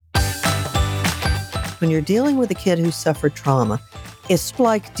when you're dealing with a kid who suffered trauma, it's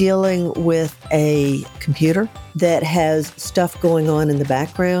like dealing with a computer that has stuff going on in the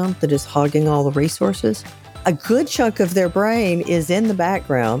background that is hogging all the resources. A good chunk of their brain is in the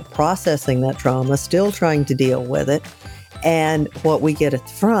background processing that trauma, still trying to deal with it. And what we get at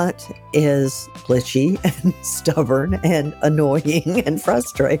the front is glitchy and stubborn and annoying and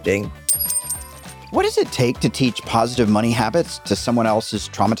frustrating. What does it take to teach positive money habits to someone else's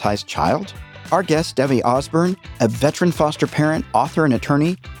traumatized child? Our guest, Debbie Ausburn, a veteran foster parent, author, and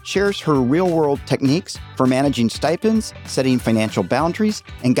attorney, shares her real-world techniques for managing stipends, setting financial boundaries,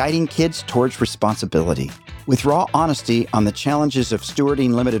 and guiding kids towards responsibility. With raw honesty on the challenges of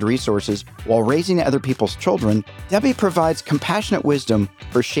stewarding limited resources while raising other people's children, Debbie provides compassionate wisdom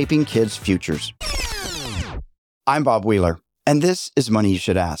for shaping kids' futures. I'm Bob Wheeler, and this is Money You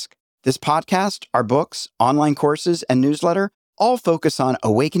Should Ask. This podcast, our books, online courses, and newsletter all focus on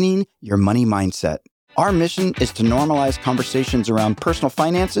awakening your money mindset. Our mission is to normalize conversations around personal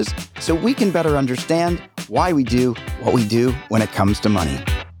finances so we can better understand why we do what we do when it comes to money.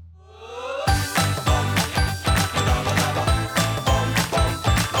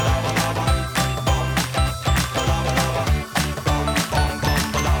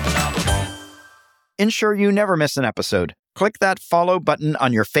 Ensure you never miss an episode. Click that follow button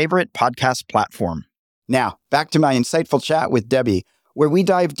on your favorite podcast platform. Now, back to my insightful chat with Debbie, where we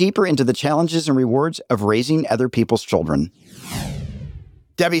dive deeper into the challenges and rewards of raising other people's children.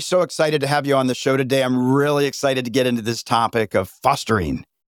 Debbie, so excited to have you on the show today. I'm really excited to get into this topic of fostering.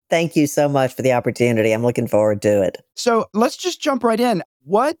 Thank you so much for the opportunity. I'm looking forward to it. So let's just jump right in.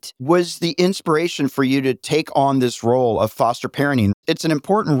 What was the inspiration for you to take on this role of foster parenting? It's an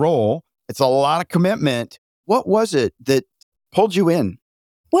important role. It's a lot of commitment. What was it that pulled you in?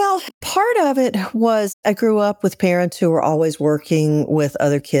 Well, part of it was I grew up with parents who were always working with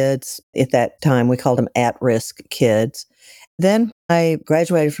other kids. At that time, we called them at-risk kids. Then I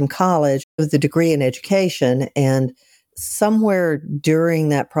graduated from college with a degree in education, and somewhere during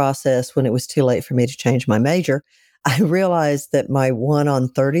that process, when it was too late for me to change my major, I realized that my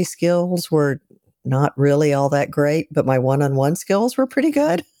 1-on-30 skills were not really all that great, but my 1-on-1 skills were pretty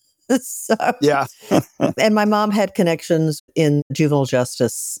good. So, yeah. And my mom had connections in juvenile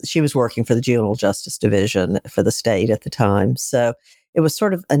justice. She was working for the juvenile justice division for the state at the time. So it was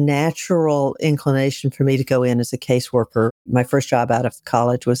sort of a natural inclination for me to go in as a caseworker. My first job out of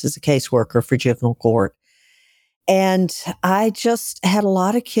college was as a caseworker for juvenile court. And I just had a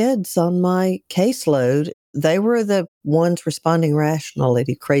lot of kids on my caseload. They were the ones responding rationally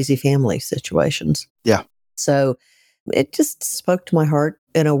to crazy family situations. Yeah. So it just spoke to my heart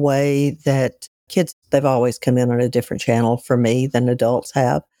in a way that kids, they've always come in on a different channel for me than adults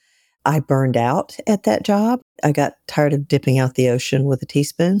have. I burned out at that job. I got tired of dipping out the ocean with a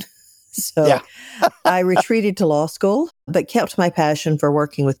teaspoon. So I retreated to law school, but kept my passion for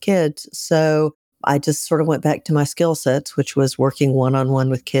working with kids. So I just sort of went back to my skill sets, which was working one-on-one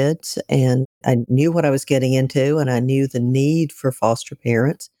with kids. And I knew what I was getting into, and I knew the need for foster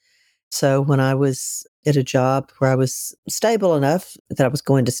parents. So when I was at a job where I was stable enough that I was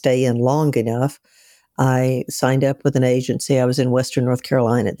going to stay in long enough, I signed up with an agency. I was in Western North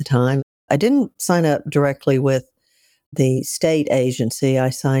Carolina at the time. I didn't sign up directly with the state agency.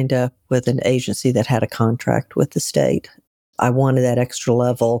 I signed up with an agency that had a contract with the state. I wanted that extra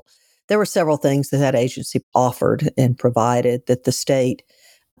level. There were several things that agency offered and provided that the state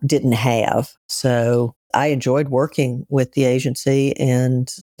didn't have. So I enjoyed working with the agency,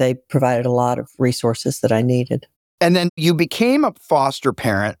 and they provided a lot of resources that I needed. And then you became a foster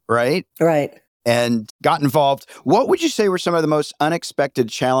parent, right? Right. And got involved. What would you say were some of the most unexpected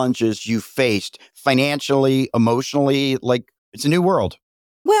challenges you faced financially, emotionally? Like, it's a new world.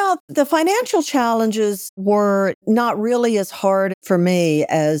 Well, the financial challenges were not really as hard for me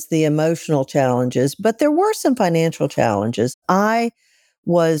as the emotional challenges, but there were some financial challenges. I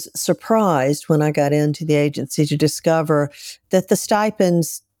was surprised when I got into the agency to discover that the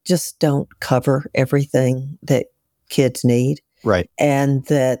stipends just don't cover everything that kids need. Right. And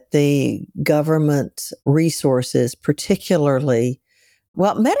that the government resources, particularly,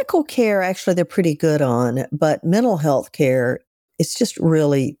 well, medical care, actually, they're pretty good on, but mental health care, it's just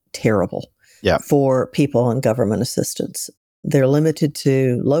really terrible for people on government assistance. They're limited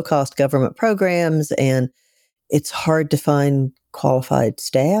to low-cost government programs, and it's hard to find qualified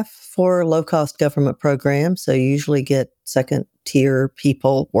staff for low-cost government programs. So you usually get second-tier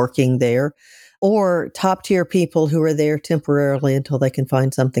people working there, or top-tier people who are there temporarily until they can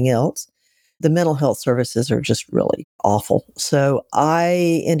find something else. The mental health services are just really awful. So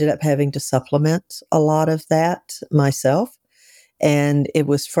I ended up having to supplement a lot of that myself. And it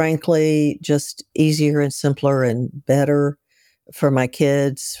was frankly just easier and simpler and better for my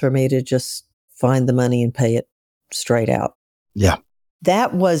kids for me to just find the money and pay it straight out. Yeah.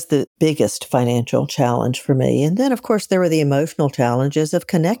 That was the biggest financial challenge for me. And then, of course, there were the emotional challenges of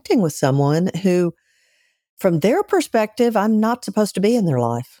connecting with someone who, from their perspective, I'm not supposed to be in their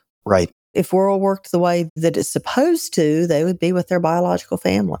life. Right. If world worked the way that it's supposed to, they would be with their biological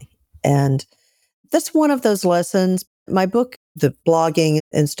family. And that's one of those lessons. My book, the blogging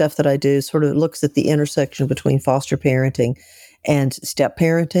and stuff that I do, sort of looks at the intersection between foster parenting and step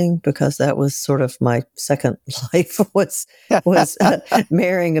parenting, because that was sort of my second life was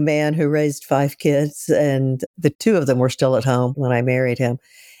marrying a man who raised 5 kids, and the 2 of them were still at home when I married him,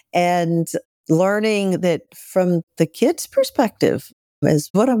 and learning that from the kids' perspective, as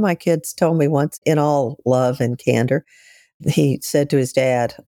one of my kids told me once, in all love and candor, he said to his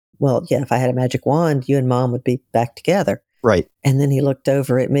dad, "Well, yeah, if I had a magic wand, you and mom would be back together." Right. And then he looked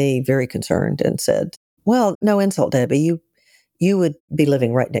over at me very concerned and said, "Well, no insult, Debbie. You would be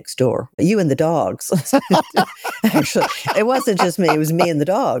living right next door. You and the dogs." Actually, it wasn't just me. It was me and the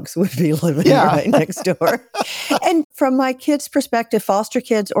dogs would be living Yeah. right next door. And from my kids' perspective, foster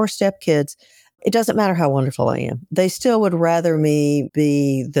kids or step kids, it doesn't matter how wonderful I am. They still would rather me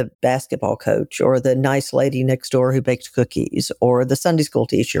be the basketball coach or the nice lady next door who baked cookies or the Sunday school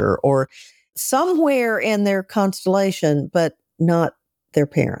teacher or somewhere in their constellation, but not their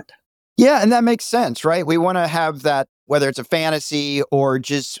parent. Yeah, and that makes sense, right? We want to have that, whether it's a fantasy or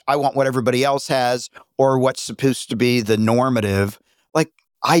just I want what everybody else has or what's supposed to be the normative. Like,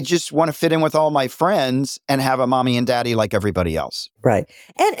 I just want to fit in with all my friends and have a mommy and daddy like everybody else. Right.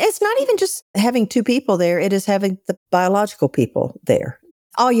 And it's not even just having 2 people there, it is having the biological people there.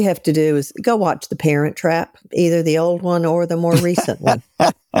 All you have to do is go watch The Parent Trap, either the old one or the more recent one.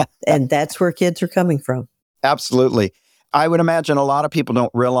 And that's where kids are coming from. Absolutely. I would imagine a lot of people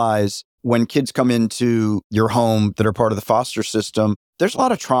don't realize when kids come into your home that are part of the foster system, there's a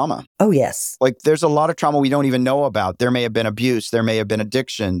lot of trauma. Oh, yes. Like there's a lot of trauma we don't even know about. There may have been abuse. There may have been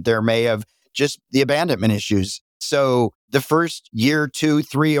addiction. There may have just the abandonment issues. So the first year, 2,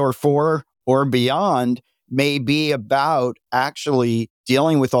 3, or 4 or beyond may be about actually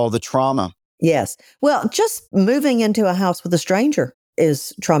dealing with all the trauma. Yes. Well, just moving into a house with a stranger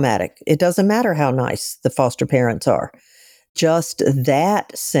is traumatic. It doesn't matter how nice the foster parents are. Just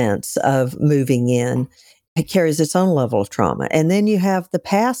that sense of moving in, it carries its own level of trauma. And then you have the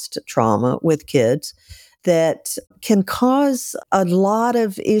past trauma with kids that can cause a lot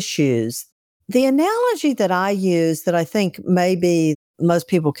of issues. The analogy that I use that I think maybe most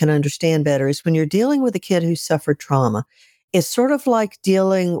people can understand better is when you're dealing with a kid who suffered trauma, it's sort of like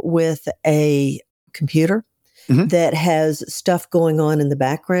dealing with a computer Mhm. that has stuff going on in the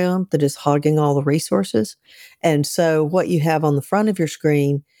background that is hogging all the resources. And so what you have on the front of your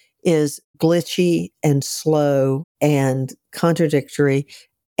screen is glitchy and slow and contradictory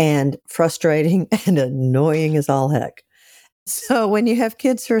and frustrating and annoying as all heck. So when you have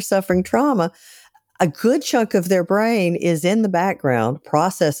kids who are suffering trauma, a good chunk of their brain is in the background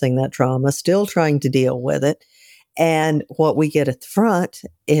processing that trauma, still trying to deal with it. And what we get at the front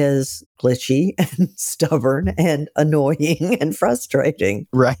is glitchy and stubborn and annoying and frustrating.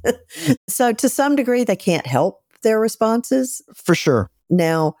 Right. So to some degree, they can't help their responses. For sure.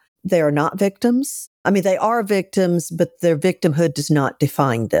 Now, they are not victims. I mean, they are victims, but their victimhood does not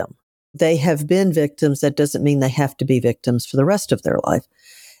define them. They have been victims. That doesn't mean they have to be victims for the rest of their life.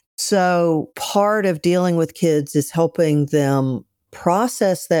 So part of dealing with kids is helping them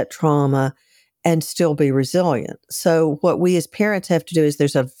process that trauma and still be resilient. So what we as parents have to do is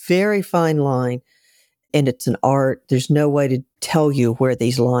there's a very fine line, and it's an art. There's no way to tell you where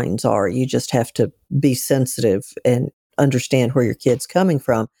these lines are. You just have to be sensitive and understand where your kid's coming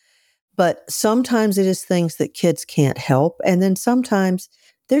from. But sometimes it is things that kids can't help. And then sometimes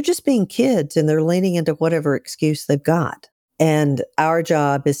they're just being kids and they're leaning into whatever excuse they've got. And our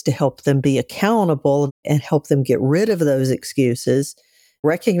job is to help them be accountable and help them get rid of those excuses,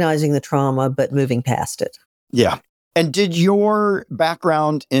 recognizing the trauma, but moving past it. Yeah. And did your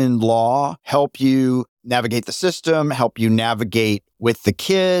background in law help you navigate the system, help you navigate with the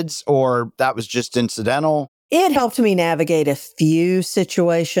kids, or that was just incidental? It helped me navigate a few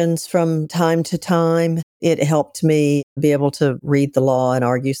situations from time to time. It helped me be able to read the law and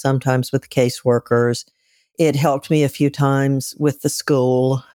argue sometimes with the caseworkers. It helped me a few times with the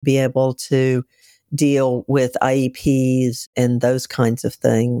school, be able to deal with IEPs and those kinds of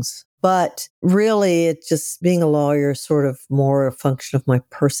things. But really, it's just being a lawyer is sort of more a function of my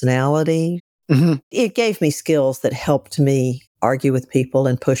personality. Mm-hmm. It gave me skills that helped me argue with people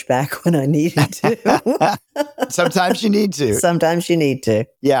and push back when I needed to. Sometimes you need to. Sometimes you need to.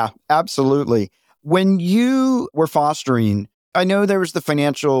 Yeah, absolutely. When you were fostering, I know there was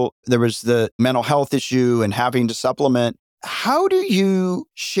the mental health issue and having to supplement. How do you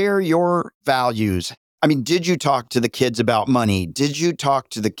share your values? I mean, did you talk to the kids about money? Did you talk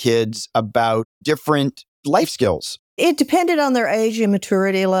to the kids about different life skills? It depended on their age and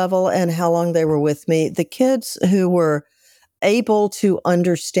maturity level and how long they were with me. The kids who were able to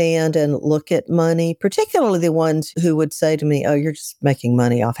understand and look at money, particularly the ones who would say to me, "Oh, you're just making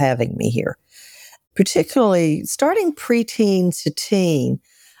money off having me here." Particularly starting preteen to teen.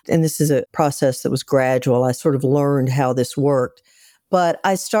 And this is a process that was gradual. I sort of learned how this worked. But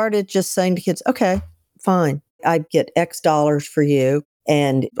I started just saying to kids, okay, fine. I'd get X dollars for you.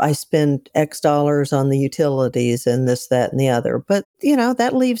 And I spend X dollars on the utilities and this, that, and the other. But,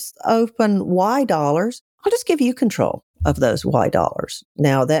 that leaves open Y dollars. I'll just give you control of those Y dollars.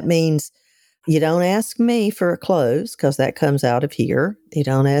 Now, that means you don't ask me for clothes because that comes out of here. You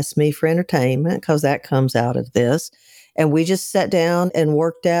don't ask me for entertainment because that comes out of this. And we just sat down and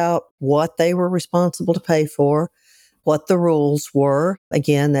worked out what they were responsible to pay for, what the rules were.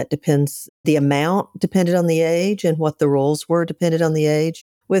 Again, that depends. The amount depended on the age, and what the rules were depended on the age.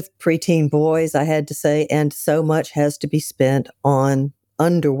 With preteen boys, I had to say, and so much has to be spent on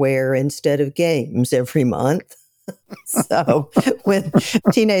underwear instead of games every month. So with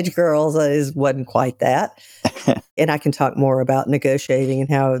teenage girls, it wasn't quite that. And I can talk more about negotiating and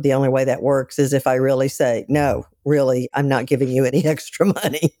how the only way that works is if I really say, no, really, I'm not giving you any extra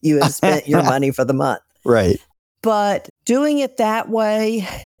money. You have spent your money for the month. Right. But doing it that way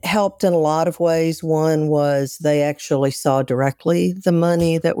helped in a lot of ways. One was they actually saw directly the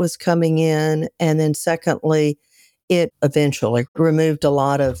money that was coming in. And then secondly, it eventually removed a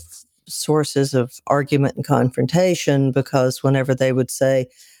lot of sources of argument and confrontation, because whenever they would say,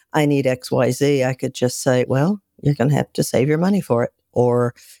 I need XYZ, I could just say, well, you're going to have to save your money for it,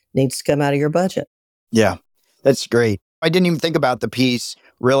 or needs to come out of your budget. Yeah, that's great. I didn't even think about the piece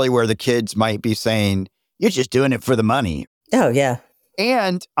really where the kids might be saying, you're just doing it for the money. Oh, yeah.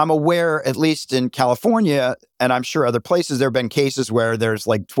 And I'm aware, at least in California, and I'm sure other places, there have been cases where there's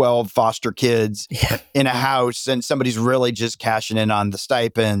like 12 foster kids in a house and somebody's really just cashing in on the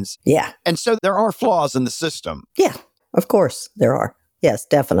stipends. Yeah. And so there are flaws in the system. Yeah, of course there are. Yes,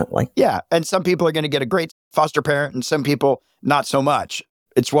 definitely. Yeah. And some people are going to get a great foster parent and some people not so much.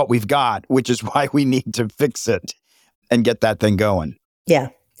 It's what we've got, which is why we need to fix it and get that thing going. Yeah,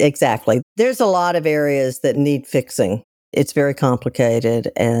 exactly. There's a lot of areas that need fixing. It's very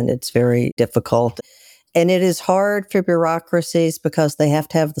complicated and it's very difficult. And it is hard for bureaucracies because they have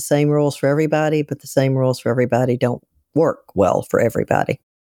to have the same rules for everybody, but the same rules for everybody don't work well for everybody.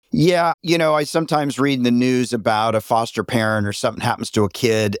 Yeah. I sometimes read in the news about a foster parent or something happens to a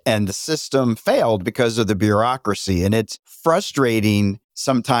kid and the system failed because of the bureaucracy. And it's frustrating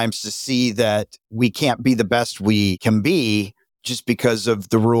sometimes to see that we can't be the best we can be just because of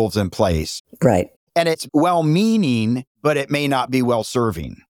the rules in place. Right. And it's well-meaning, but it may not be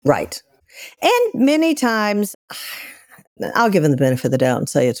well-serving. Right. And many times, I'll give them the benefit of the doubt and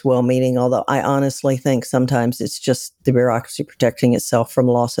say it's well-meaning, although I honestly think sometimes it's just the bureaucracy protecting itself from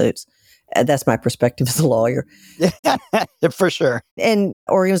lawsuits. That's my perspective as a lawyer. For sure. And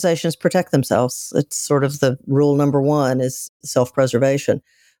organizations protect themselves. It's sort of the rule number one is self-preservation.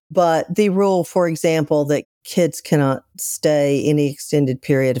 But the rule, for example, that kids cannot stay any extended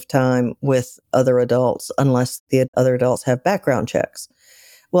period of time with other adults unless the other adults have background checks.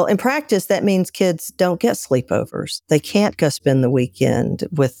 Well, in practice, that means kids don't get sleepovers. They can't go spend the weekend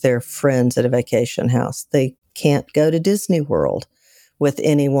with their friends at a vacation house. They can't go to Disney World with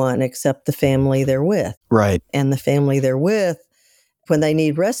anyone except the family they're with. Right. And the family they're with, when they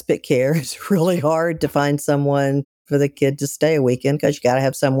need respite care, it's really hard to find someone for the kid to stay a weekend because you got to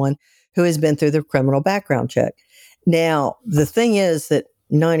have someone who has been through the criminal background check. Now, the thing is that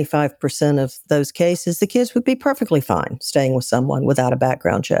 95% of those cases, the kids would be perfectly fine staying with someone without a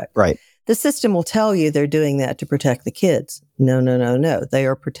background check. Right. The system will tell you they're doing that to protect the kids. No, no, no, no. They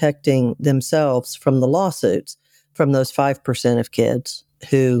are protecting themselves from the lawsuits from those 5% of kids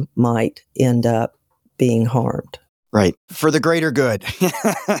who might end up being harmed. Right. For the greater good,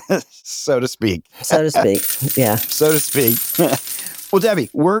 so to speak. So to speak. Yeah. So to speak. Well, Debbie,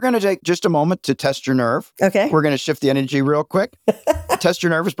 we're going to take just a moment to test your nerve. Okay. We're going to shift the energy real quick. Test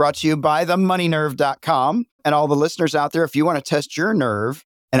Your Nerve is brought to you by themoneynerve.com. And all the listeners out there, if you want to test your nerve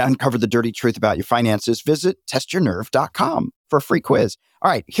and uncover the dirty truth about your finances, visit testyournerve.com for a free quiz. All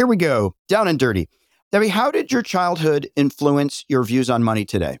right, here we go. Down and dirty. Debbie, how did your childhood influence your views on money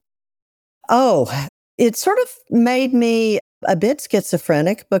today? Oh, it sort of made me a bit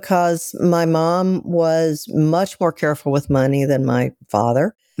schizophrenic because my mom was much more careful with money than my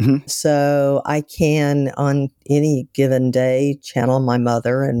father. Mhm. So I can, on any given day, channel my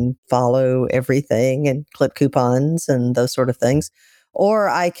mother and follow everything and clip coupons and those sort of things. Or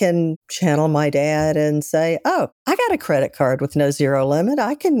I can channel my dad and say, oh, I got a credit card with no zero limit.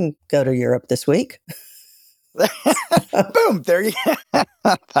 I can go to Europe this week. Boom, there you go.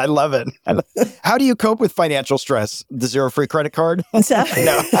 I love it. How do you cope with financial stress? The zero free credit card? So,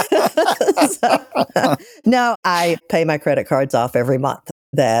 No. no, I pay my credit cards off every month.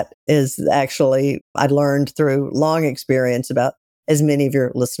 That is actually, I learned through long experience about, as many of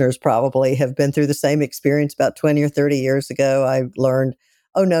your listeners probably have been through the same experience about 20 or 30 years ago. I learned,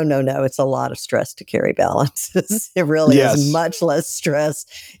 oh, no, no, no. It's a lot of stress to carry balances. It really is Yes. much less stress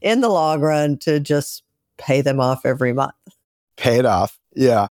in the long run to just pay them off every month. Pay it off.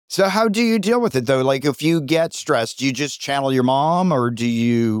 Yeah. So how do you deal with it though? Like if you get stressed, do you just channel your mom or do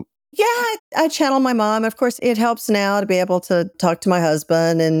you? Yeah, I channel my mom. Of course, it helps now to be able to talk to my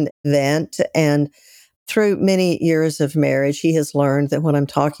husband and vent. And through many years of marriage, he has learned that when I'm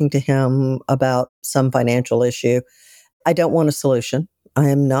talking to him about some financial issue, I don't want a solution. I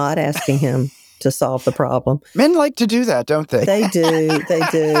am not asking him to solve the problem. Men like to do that, don't they? They do. They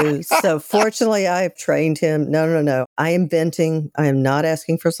do. So fortunately, I have trained him. No, no, no. I am venting. I am not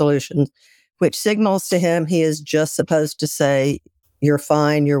asking for solutions, which signals to him he is just supposed to say, you're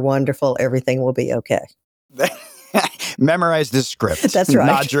fine. You're wonderful. Everything will be okay. Memorize the script. That's right.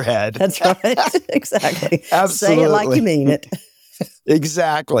 Nod your head. That's right. Exactly. Absolutely. Say it like you mean it.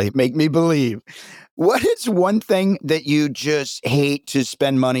 Exactly. Make me believe. What is one thing that you just hate to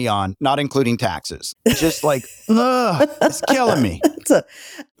spend money on, not including taxes? Just like, ugh, it's killing me.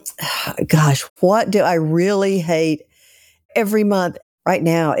 Gosh, what do I really hate every month? Right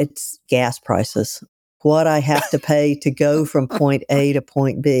now, it's gas prices. What I have to pay to go from point A to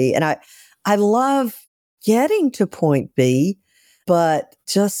point B. And I love getting to point B, but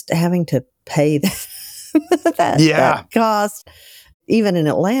just having to pay that cost. Even in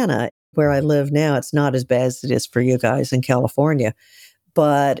Atlanta, where I live now, it's not as bad as it is for you guys in California.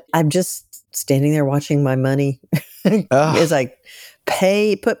 But I'm just standing there watching my money as I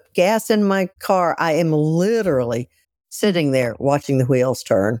put gas in my car. I am literally sitting there watching the wheels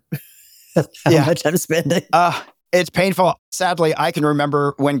turn. How much I'm spending. It's painful. Sadly, I can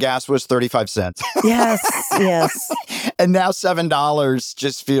remember when gas was 35 cents. Yes, yes. And now $7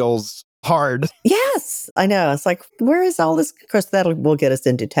 just feels hard. Yes, I know. It's like, where is all this? Of course, that will get us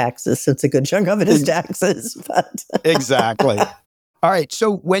into taxes since a good chunk of it is taxes. But Exactly. All right.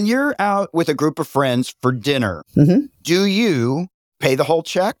 So when you're out with a group of friends for dinner, do you pay the whole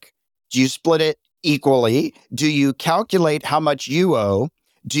check? Do you split it equally? Do you calculate how much you owe?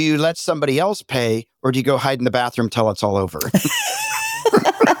 Do you let somebody else pay, or do you go hide in the bathroom till it's all over?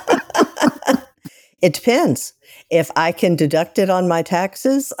 It depends. If I can deduct it on my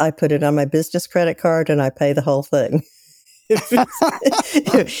taxes, I put it on my business credit card and I pay the whole thing.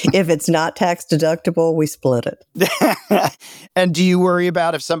 If it's not tax deductible, we split it. And do you worry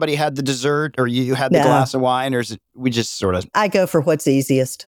about if somebody had the dessert or you had the glass of wine, or is it, we just sort of... I go for what's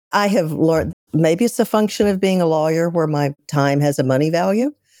easiest. I have learned, maybe it's a function of being a lawyer where my time has a money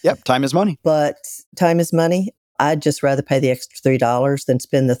value. Yep, time is money. But time is money. I'd just rather pay the extra $3 than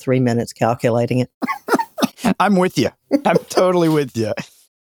spend the 3 minutes calculating it. I'm with you. I'm totally with you.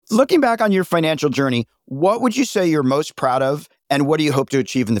 Looking back on your financial journey, what would you say you're most proud of, and what do you hope to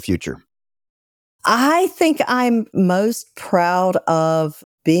achieve in the future? I think I'm most proud of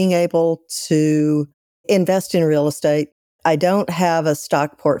being able to invest in real estate. I don't have a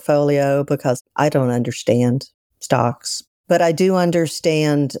stock portfolio because I don't understand stocks, but I do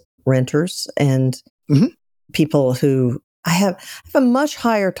understand renters and people who I have a much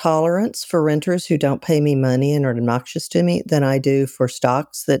higher tolerance for renters who don't pay me money and are obnoxious to me than I do for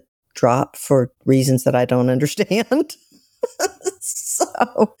stocks that drop for reasons that I don't understand.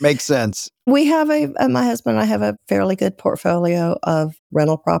 So makes sense. We have my husband and I have a fairly good portfolio of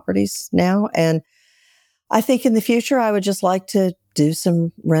rental properties now. And I think in the future, I would just like to do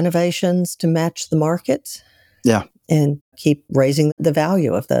some renovations to match the market. Yeah. And keep raising the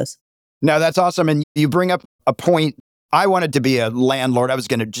value of those. No, that's awesome. And you bring up a point. I wanted to be a landlord. I was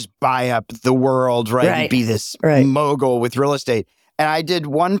going to just buy up the world, right? And be this mogul with real estate. And I did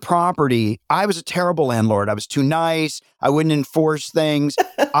one property. I was a terrible landlord. I was too nice. I wouldn't enforce things.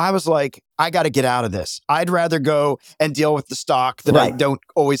 I was like, I got to get out of this. I'd rather go and deal with the stock that I don't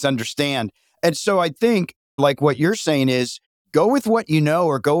always understand. And so I think like what you're saying is go with what you know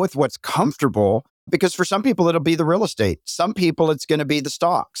or go with what's comfortable. Because for some people, it'll be the real estate. Some people, it's going to be the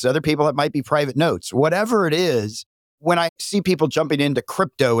stocks. Other people, it might be private notes. Whatever it is, when I see people jumping into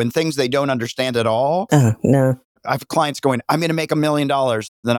crypto and things they don't understand at all, Oh, no, I have clients going, I'm going to make $1 million.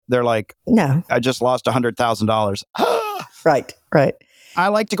 Then they're like, no. I just lost $100,000. Right, right. I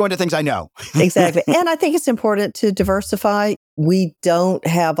like to go into things I know. Exactly. And I think it's important to diversify. We don't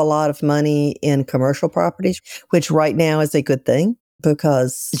have a lot of money in commercial properties, which right now is a good thing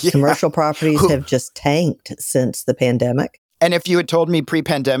because Yeah. commercial properties have just tanked since the pandemic. And if you had told me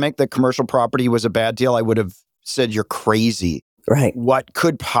pre-pandemic that commercial property was a bad deal, I would have said, you're crazy. Right. What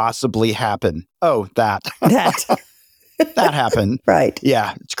could possibly happen? Oh, that. That. That happened. Right.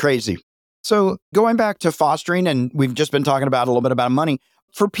 Yeah, it's crazy. So going back to fostering, and we've just been talking about a little bit about money.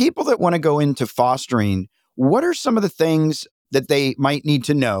 For people that want to go into fostering, what are some of the things that they might need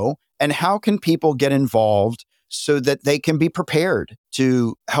to know? And how can people get involved so that they can be prepared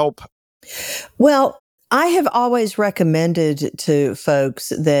to help? Well, I have always recommended to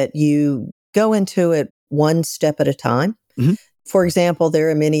folks that you go into it one step at a time. Mhm. For example, there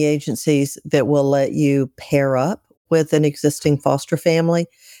are many agencies that will let you pair up with an existing foster family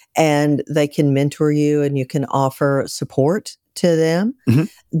and they can mentor you and you can offer support to them. Mhm.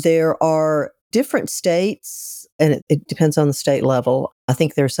 There are different states, and it depends on the state level. I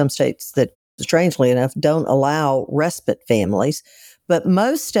think there are some states that, strangely enough, don't allow respite families, but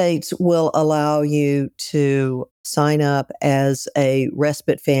most states will allow you to sign up as a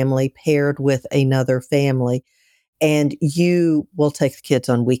respite family paired with another family, and you will take the kids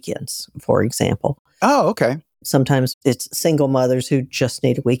on weekends, for example. Oh, okay. Sometimes it's single mothers who just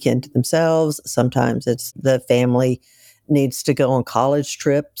need a weekend to themselves. Sometimes it's the family needs to go on college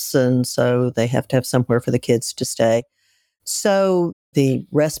trips, and so they have to have somewhere for the kids to stay. So the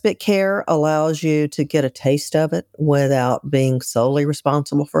respite care allows you to get a taste of it without being solely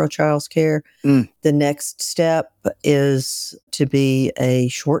responsible for a child's care. Mm. The next step is to be a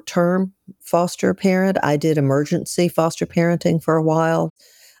short-term foster parent. I did emergency foster parenting for a while.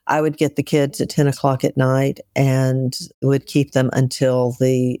 I would get the kids at 10 o'clock at night and would keep them until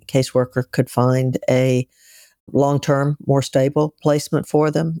the caseworker could find a long-term, more stable placement for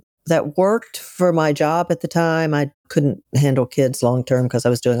them. That worked for my job at the time. I couldn't handle kids long-term because I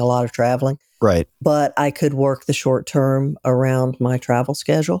was doing a lot of traveling, Right. but I could work the short-term around my travel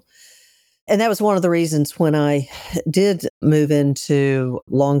schedule. And that was one of the reasons when I did move into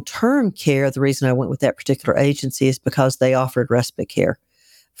long-term care, the reason I went with that particular agency is because they offered respite care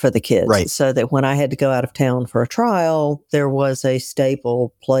for the kids. Right. So that when I had to go out of town for a trial, there was a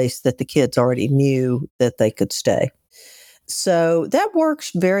stable place that the kids already knew that they could stay. So that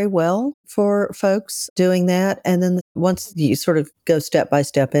works very well for folks doing that. And then once you sort of go step by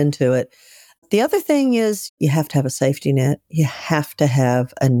step into it, the other thing is you have to have a safety net. You have to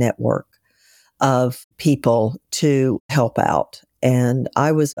have a network of people to help out. And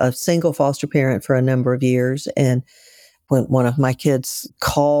I was a single foster parent for a number of years. And when one of my kids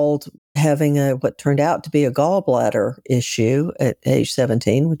called having what turned out to be a gallbladder issue at age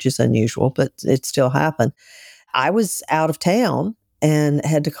 17, which is unusual, but it still happened. I was out of town and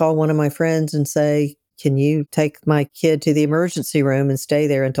had to call one of my friends and say, can you take my kid to the emergency room and stay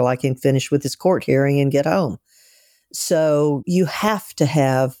there until I can finish with this court hearing and get home? So you have to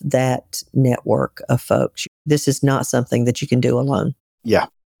have that network of folks. This is not something that you can do alone. Yeah.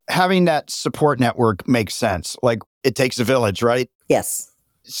 Having that support network makes sense. Like it takes a village, right? Yes.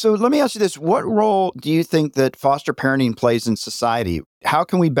 So let me ask you this. What role do you think that foster parenting plays in society? How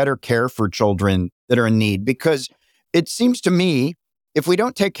can we better care for children that are in need? Because it seems to me, if we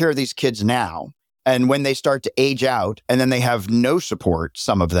don't take care of these kids now, and when they start to age out and then they have no support,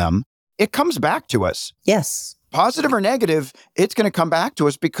 some of them, it comes back to us. Yes. Positive or negative, it's going to come back to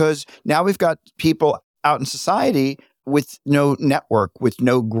us because now we've got people out in society with no network, with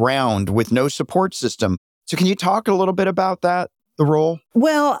no ground, with no support system. So can you talk a little bit about that, the role?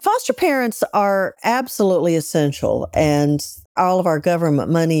 Well, foster parents are absolutely essential. And all of our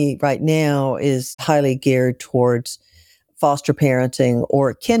government money right now is highly geared towards foster parenting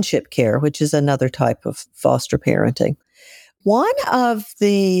or kinship care, which is another type of foster parenting. One of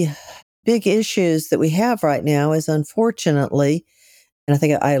the big issues that we have right now is, unfortunately, and I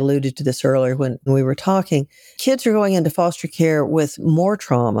think I alluded to this earlier when we were talking, kids are going into foster care with more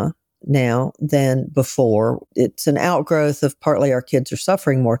trauma now than before. It's an outgrowth of partly our kids are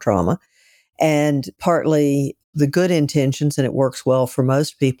suffering more trauma and partly the good intentions, and it works well for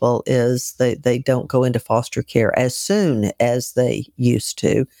most people, is they don't go into foster care as soon as they used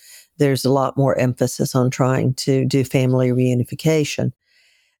to. There's a lot more emphasis on trying to do family reunification.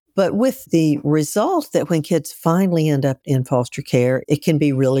 But with the result that when kids finally end up in foster care, it can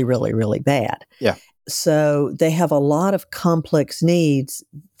be really, really, really bad. Yeah. So they have a lot of complex needs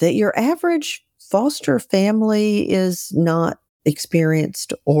that your average foster family is not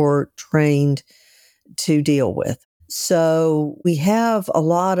experienced or trained to deal with. So we have a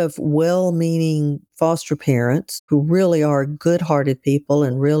lot of well-meaning foster parents who really are good-hearted people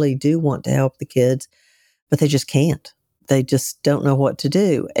and really do want to help the kids, but they just can't. They just don't know what to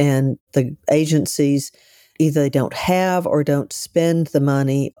do. And the agencies either they don't have or don't spend the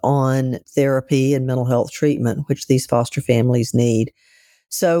money on therapy and mental health treatment, which these foster families need.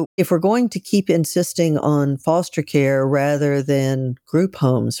 So if we're going to keep insisting on foster care rather than group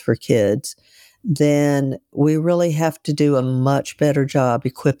homes for kids, then we really have to do a much better job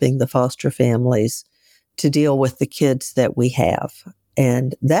equipping the foster families to deal with the kids that we have.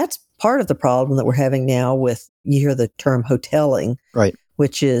 And that's part of the problem that we're having now with, you hear the term hoteling, Right.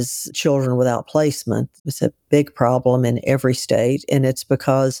 which is children without placement. It's a big problem in every state. And it's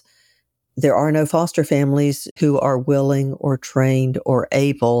because there are no foster families who are willing or trained or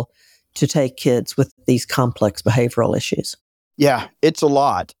able to take kids with these complex behavioral issues. Yeah, it's a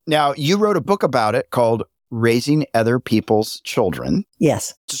lot. Now, you wrote a book about it called Raising Other People's Children.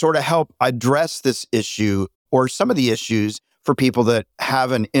 Yes. To sort of help address this issue or some of the issues for people that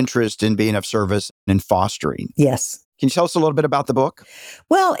have an interest in being of service in fostering. Yes. Can you tell us a little bit about the book?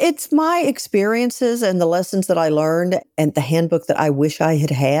 Well, it's my experiences and the lessons that I learned and the handbook that I wish I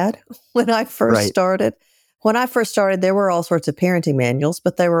had had when I first started. When I first started, there were all sorts of parenting manuals,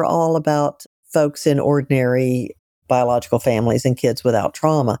 but they were all about folks in ordinary biological families and kids without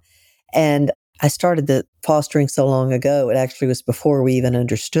trauma. And I started the fostering so long ago, it actually was before we even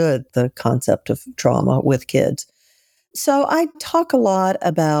understood the concept of trauma with kids. So I talk a lot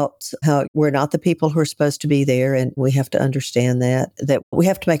about how we're not the people who are supposed to be there, and we have to understand that we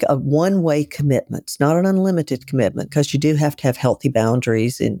have to make a one-way commitment. It's not an unlimited commitment, because you do have to have healthy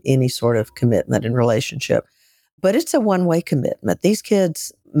boundaries in any sort of commitment and relationship. But it's a one-way commitment. These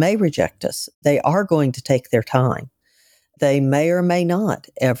kids may reject us. They are going to take their time. They may or may not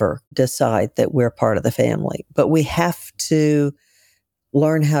ever decide that we're part of the family, but we have to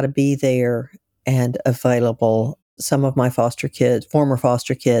learn how to be there and available. Some of my foster kids, former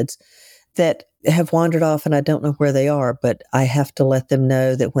foster kids, that have wandered off and I don't know where they are, but I have to let them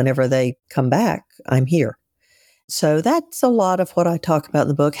know that whenever they come back, I'm here. So that's a lot of what I talk about in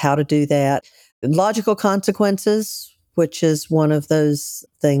the book, how to do that. Logical consequences, which is one of those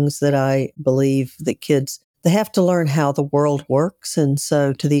things that I believe that kids, they have to learn how the world works. And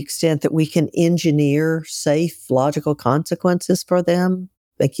so to the extent that we can engineer safe, logical consequences for them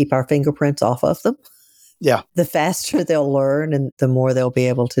and keep our fingerprints off of them, yeah, the faster they'll learn and the more they'll be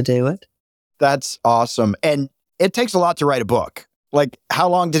able to do it. That's awesome. And it takes a lot to write a book. Like, how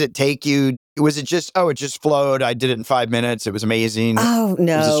long did it take you? Was it just, it just flowed? I did it in 5 minutes. It was amazing. Oh,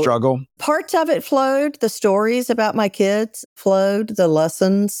 no. It was a struggle. Parts of it flowed. The stories about my kids flowed. The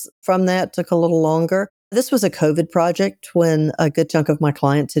lessons from that took a little longer. This was a COVID project when a good chunk of my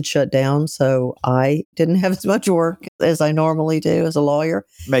clients had shut down. So I didn't have as much work as I normally do as a lawyer.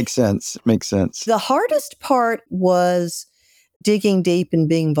 Makes sense. Makes sense. The hardest part was digging deep and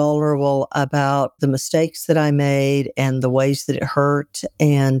being vulnerable about the mistakes that I made and the ways that it hurt.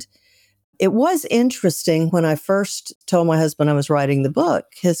 And it was interesting when I first told my husband I was writing the book,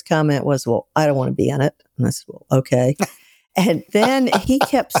 his comment was, well, I don't want to be in it. And I said, well, okay. And then he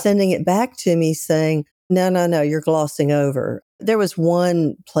kept sending it back to me saying, no, you're glossing over. There was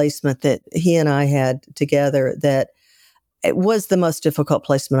one placement that he and I had together that it was the most difficult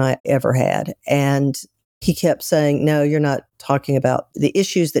placement I ever had. And he kept saying, no, you're not talking about the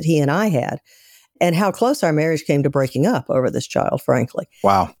issues that he and I had and how close our marriage came to breaking up over this child, frankly.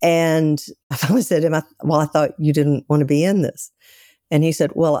 Wow. And I finally said to him, I thought you didn't want to be in this. And he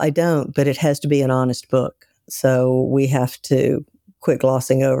said, well, I don't, but it has to be an honest book. So we have to quit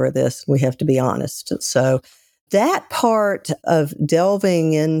glossing over this. We have to be honest. So that part of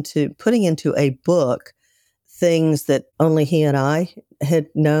delving into, putting into a book things that only he and I had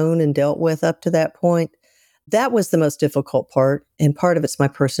known and dealt with up to that point, that was the most difficult part. And part of it's my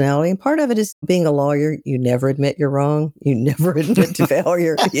personality. And part of it is being a lawyer. You never admit you're wrong. You never admit to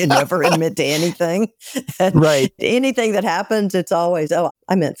failure. You never admit to anything. And right. Anything that happens, it's always, oh,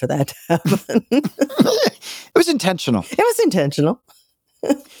 I meant for that to happen. It was intentional. It was intentional.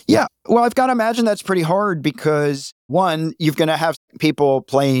 Yeah. Well, I've got to imagine that's pretty hard because, one, you're going to have people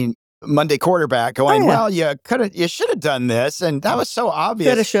playing Monday quarterback going, well, you should have done this. And that was so obvious.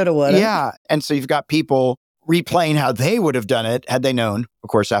 Coulda, shoulda, woulda. Yeah. And so you've got people replaying how they would have done it had they known, of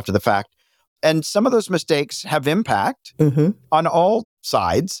course, after the fact. And some of those mistakes have impact on all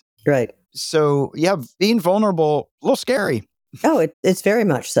sides. Right. So, yeah, being vulnerable, a little scary. Oh, it's very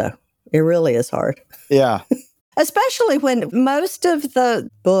much so. It really is hard. Yeah. Especially when most of the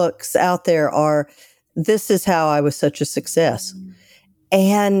books out there are, this is how I was such a success.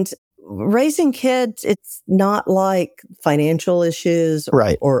 And raising kids, it's not like financial issues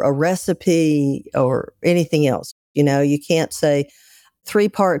Right. or a recipe or anything else. You can't say 3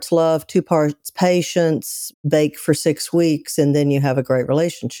 parts love, 2 parts patience, bake for 6 weeks, and then you have a great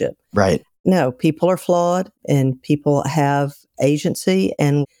relationship. Right. No, people are flawed and people have agency,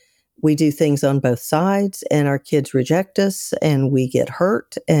 and we do things on both sides, and our kids reject us and we get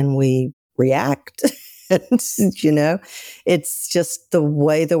hurt and we react. It's just the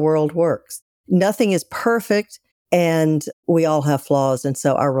way the world works. Nothing is perfect and we all have flaws. And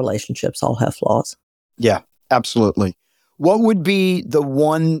so our relationships all have flaws. Yeah, absolutely. What would be the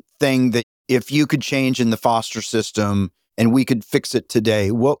one thing that if you could change in the foster system and we could fix it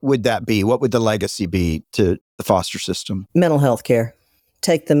today, what would that be? What would the legacy be to the foster system? Mental health care.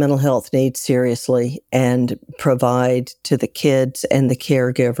 Take the mental health needs seriously and provide to the kids and the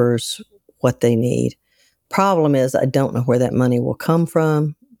caregivers what they need. Problem is, I don't know where that money will come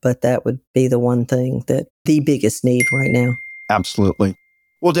from, but that would be the one thing that the biggest need right now. Absolutely.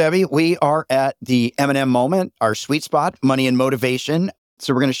 Well, Debbie, we are at the M&M moment, our sweet spot, money and motivation.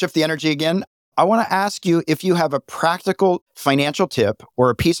 So we're going to shift the energy again. I want to ask you if you have a practical financial tip or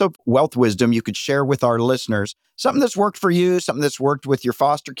a piece of wealth wisdom you could share with our listeners, something that's worked for you, something that's worked with your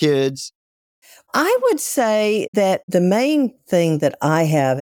foster kids. I would say that the main thing that I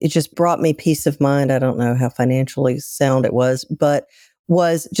have, it just brought me peace of mind. I don't know how financially sound it was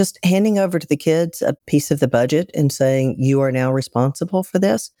just handing over to the kids a piece of the budget and saying, you are now responsible for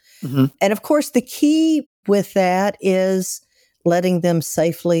this. Mm-hmm. And of course, the key with that is letting them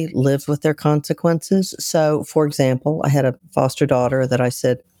safely live with their consequences. So, for example, I had a foster daughter that I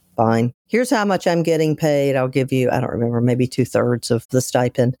said, fine, here's how much I'm getting paid. I'll give you, I don't remember, maybe 2/3 of the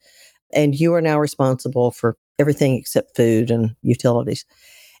stipend. And you are now responsible for everything except food and utilities.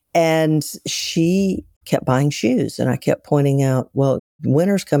 And she kept buying shoes. And I kept pointing out, well,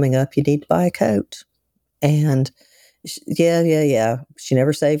 winter's coming up. You need to buy a coat. And yeah. She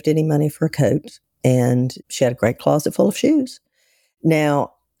never saved any money for a coat. And she had a great closet full of shoes.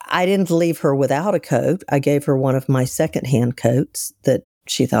 Now, I didn't leave her without a coat. I gave her one of my secondhand coats that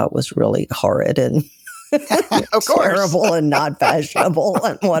she thought was really horrid and of course. terrible and not fashionable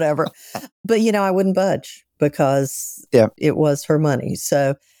and whatever. But, I wouldn't budge because it was her money.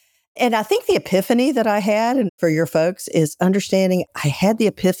 So, and I think the epiphany that I had, and for your folks, is understanding I had the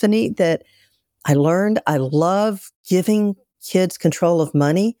epiphany that I learned I love giving kids control of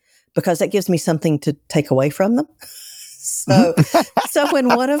money because that gives me something to take away from them. So when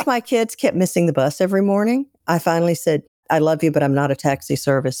one of my kids kept missing the bus every morning, I finally said, I love you, but I'm not a taxi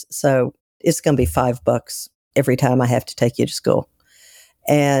service. So it's going to be $5 every time I have to take you to school.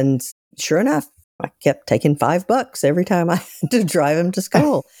 And sure enough, I kept taking $5 every time I had to drive him to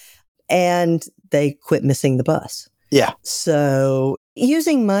school. And they quit missing the bus. Yeah. So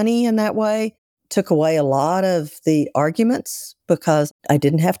using money in that way took away a lot of the arguments because I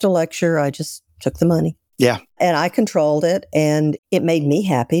didn't have to lecture. I just took the money. Yeah. And I controlled it, and it made me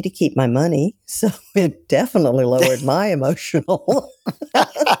happy to keep my money. So it definitely lowered my emotional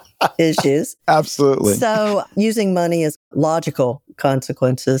issues. Absolutely. So using money as logical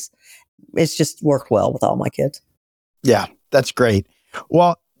consequences, it's just worked well with all my kids. Yeah, that's great.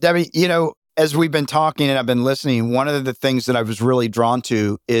 Well, Debbie, as we've been talking and I've been listening, one of the things that I was really drawn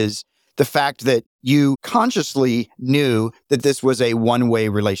to is the fact that you consciously knew that this was a one-way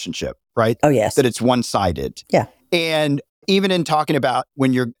relationship, right? Oh, yes. That it's one-sided. Yeah. And even in talking about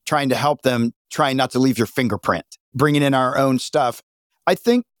when you're trying to help them, trying not to leave your fingerprint, bringing in our own stuff, I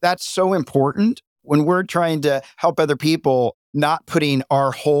think that's so important when we're trying to help other people, not putting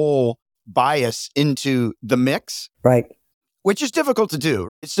our whole bias into the mix. Right. Which is difficult to do.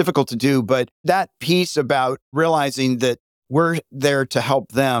 It's difficult to do, but that piece about realizing that we're there to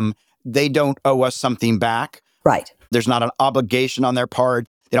help them, they don't owe us something back. Right. There's not an obligation on their part.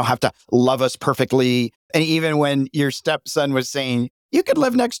 They don't have to love us perfectly. And even when your stepson was saying, you could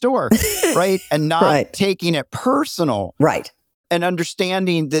live next door, right? And not taking it personal. Right. And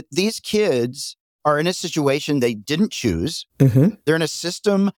understanding that these kids are in a situation they didn't choose. Mm-hmm. They're in a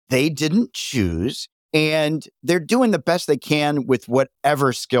system they didn't choose. And they're doing the best they can with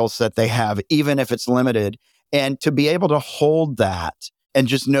whatever skill set they have, even if it's limited. And to be able to hold that and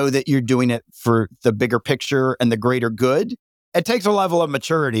just know that you're doing it for the bigger picture and the greater good, it takes a level of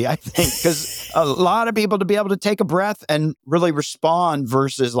maturity, I think, because a lot of people to be able to take a breath and really respond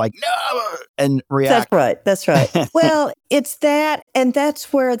versus like, no, and react. That's right. Well, it's that. And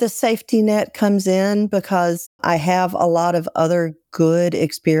that's where the safety net comes in because I have a lot of other good,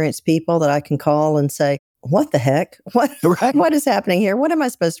 experienced people that I can call and say, what the heck? Right. What is happening here? What am I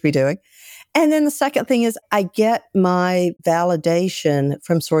supposed to be doing? And then the second thing is I get my validation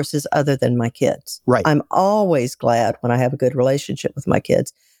from sources other than my kids. Right. I'm always glad when I have a good relationship with my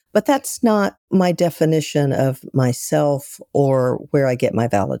kids, but that's not my definition of myself or where I get my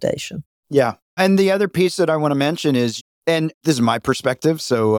validation. Yeah. And the other piece that I want to mention is, and this is my perspective,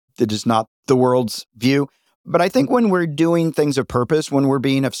 so it is not the world's view, but I think when we're doing things of purpose, when we're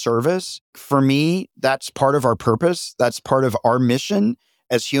being of service, for me, that's part of our purpose. That's part of our mission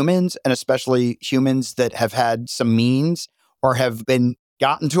as humans, and especially humans that have had some means or have been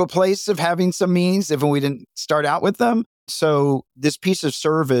gotten to a place of having some means, even we didn't start out with them. So this piece of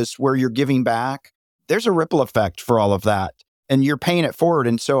service where you're giving back, there's a ripple effect for all of that. And you're paying it forward.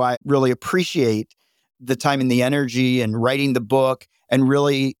 And so I really appreciate the time and the energy and writing the book and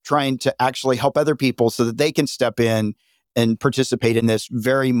really trying to actually help other people so that they can step in and participate in this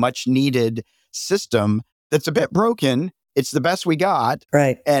very much needed system that's a bit broken. It's the best we got.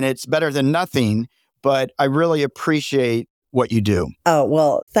 Right. And it's better than nothing. But I really appreciate what you do. Oh,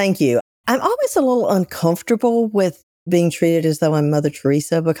 well, thank you. I'm always a little uncomfortable with being treated as though I'm Mother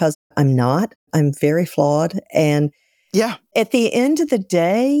Teresa because I'm not. I'm very flawed. And yeah, at the end of the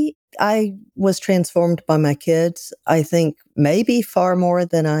day, I was transformed by my kids. I think maybe far more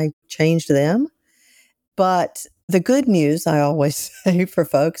than I changed them. But the good news I always say for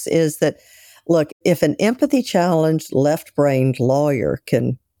folks is that, look, if an empathy challenged, left-brained lawyer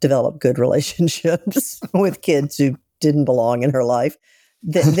can develop good relationships with kids who didn't belong in her life,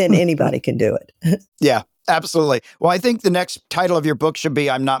 then anybody can do it. Yeah, absolutely. Well, I think the next title of your book should be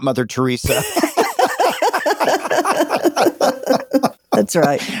I'm Not Mother Teresa. That's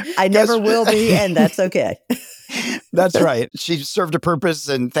right. I never will be, and that's okay. That's right. She served a purpose,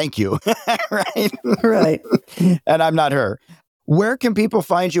 and thank you. Right? Right. And I'm not her. Where can people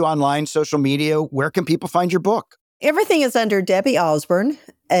find you online, social media? Where can people find your book? Everything is under Debbie Ausburn,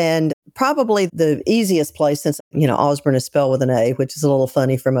 and probably the easiest place since, Ausburn is spelled with an A, which is a little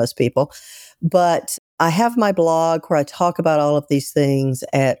funny for most people. But I have my blog where I talk about all of these things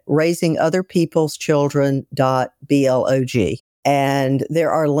at raisingotherpeopleschildren.blog. And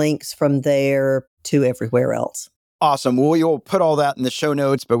there are links from there to everywhere else. Awesome. Well, you'll put all that in the show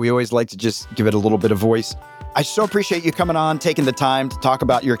notes, but we always like to just give it a little bit of voice. I so appreciate you coming on, taking the time to talk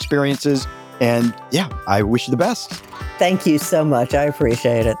about your experiences. And yeah, I wish you the best. Thank you so much. I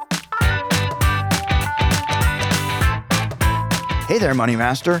appreciate it. Hey there, Money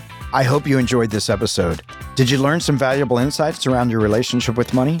Master. I hope you enjoyed this episode. Did you learn some valuable insights around your relationship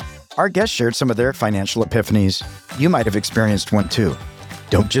with money? Our guests shared some of their financial epiphanies. You might have experienced one too.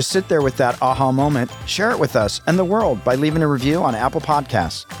 Don't just sit there with that aha moment. Share it with us and the world by leaving a review on Apple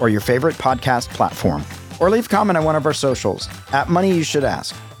Podcasts or your favorite podcast platform. Or leave a comment on one of our socials at Money You Should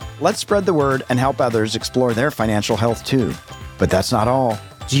Ask. Let's spread the word and help others explore their financial health too. But that's not all.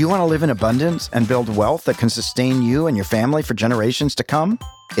 Do you want to live in abundance and build wealth that can sustain you and your family for generations to come?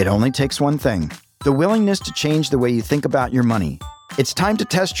 It only takes one thing: the willingness to change the way you think about your money. It's time to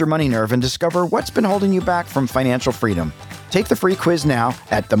test your money nerve and discover what's been holding you back from financial freedom. Take the free quiz now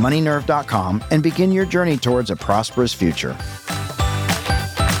at themoneynerve.com and begin your journey towards a prosperous future.